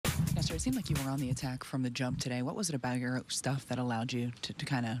Nestor, it seemed like you were on the attack from the jump today. What was it about your stuff that allowed you to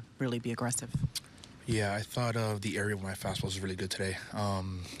kind of really be aggressive? Yeah, I thought the area with my fastball was really good today.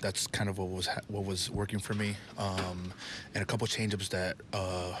 That's kind of what was working for me, and a couple changeups that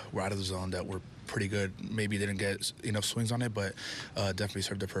were out of the zone that were pretty good. Maybe didn't get enough swings on it, but definitely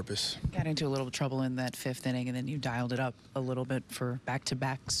served their purpose. Got into a little trouble in that fifth inning, and then you dialed it up a little bit for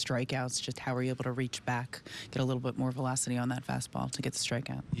back-to-back strikeouts. Just how were you able to reach back, get a little bit more velocity on that fastball to get the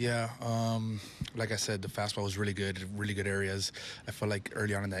strikeout? Yeah, like I said, the fastball was really good areas. I felt like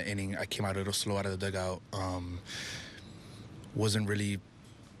early on in that inning, I came out a little slow out of the dugout. Wasn't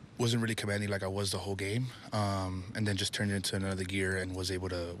really commanding like I was the whole game, and then just turned it into another gear and was able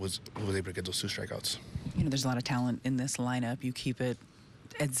to get those 2 strikeouts. You know, there's a lot of talent in this lineup. You keep it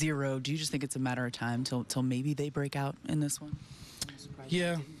at 0. Do you just think it's a matter of time till maybe they break out in this one?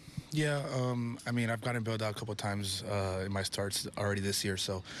 Yeah. I mean, I've gotten bailed out a couple of times in my starts already this year.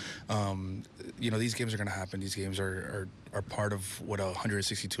 So, you know, these games are going to happen. These games are part of what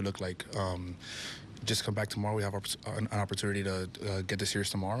 162 look like. Just come back tomorrow. We have an opportunity to get the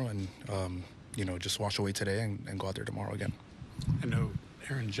series tomorrow, and you know, just wash away today and go out there tomorrow again. I know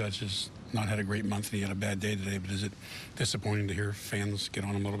Aaron Judge has not had a great month, and he had a bad day today. But is it disappointing to hear fans get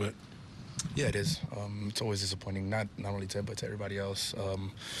on him a little bit? Yeah, it is. It's always disappointing, not only to him, but to everybody else. I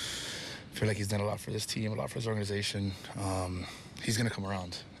feel like he's done a lot for this team, a lot for his organization. He's going to come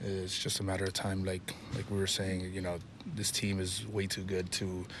around. It's just a matter of time. Like we were saying, you know, this team is way too good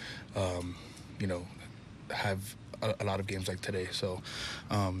to, you know, have a lot of games like today. So,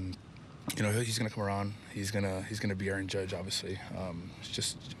 you know, he's going to come around. He's gonna be Aaron Judge, obviously. It's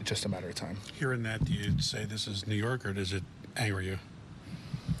just a matter of time. Hearing that, do you say this is New York, or does it anger you?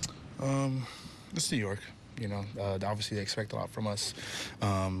 It's New York. You know, obviously they expect a lot from us.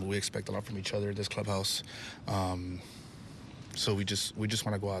 We expect a lot from each other, this clubhouse. So we just want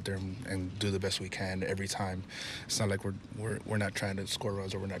to go out there and do the best we can every time. It's not like we're not trying to score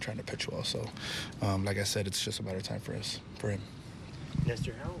runs or we're not trying to pitch well. So, like I said, it's just a matter of time for him.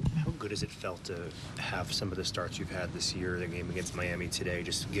 Nestor, how good has it felt to have some of the starts you've had this year, the game against Miami today,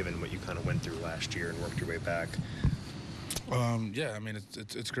 just given what you kind of went through last year and worked your way back? Yeah, I mean,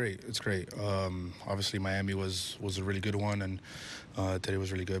 it's great. It's great. Obviously, Miami was a really good one, and today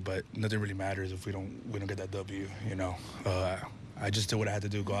was really good. But nothing really matters if we don't get that W. You know, I just did what I had to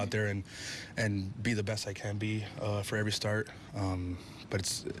do, go out there and be the best I can be for every start. But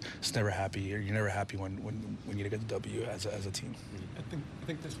it's never happy. You're never happy when you get the W as a team. I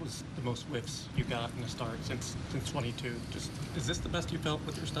think this was the most whiffs you got in the start since 22. Just, is this the best you felt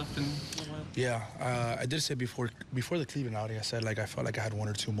with your stuff in a while? Yeah, I did say before the Cleveland outing, I said like I felt like I had 1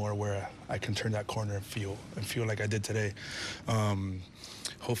 or 2 more where I can turn that corner and feel like I did today.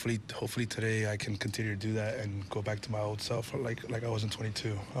 Hopefully today I can continue to do that and go back to my old self like I was in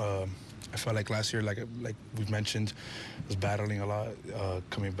 22. I felt like last year, like we've mentioned, was battling a lot,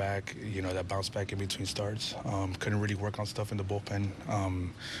 coming back. You know, that bounce back in between starts. Couldn't really work on stuff in the bullpen,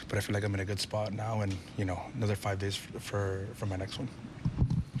 but I feel like I'm in a good spot now, and you know, another 5 days for my next one.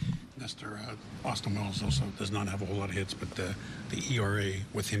 Nestor, Austin Wells also does not have a whole lot of hits, but the ERA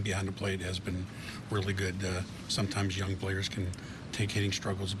with him behind the plate has been really good. Sometimes young players can take hitting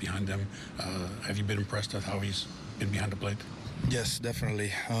struggles behind them. Have you been impressed with how he's been behind the plate? Yes,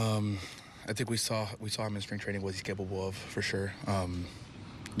 definitely. I think we saw him in spring training, what he's capable of, for sure.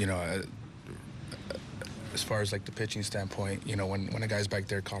 You know, as far as like the pitching standpoint, you know, when a guy's back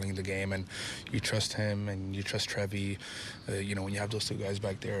there calling the game and you trust him and you trust Trevi, you know, when you have those 2 guys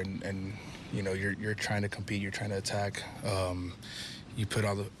back there and you know, you're trying to compete, you're trying to attack, you put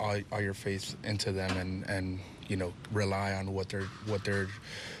all your faith into them and you know, rely on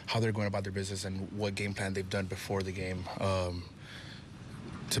how they're going about their business and what game plan they've done before the game,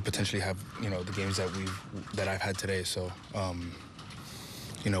 to potentially have, you know, the games that I've had today. So,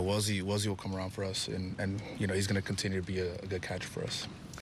 you know, Wellesley will come around for us, and you know, he's going to continue to be a good catcher for us.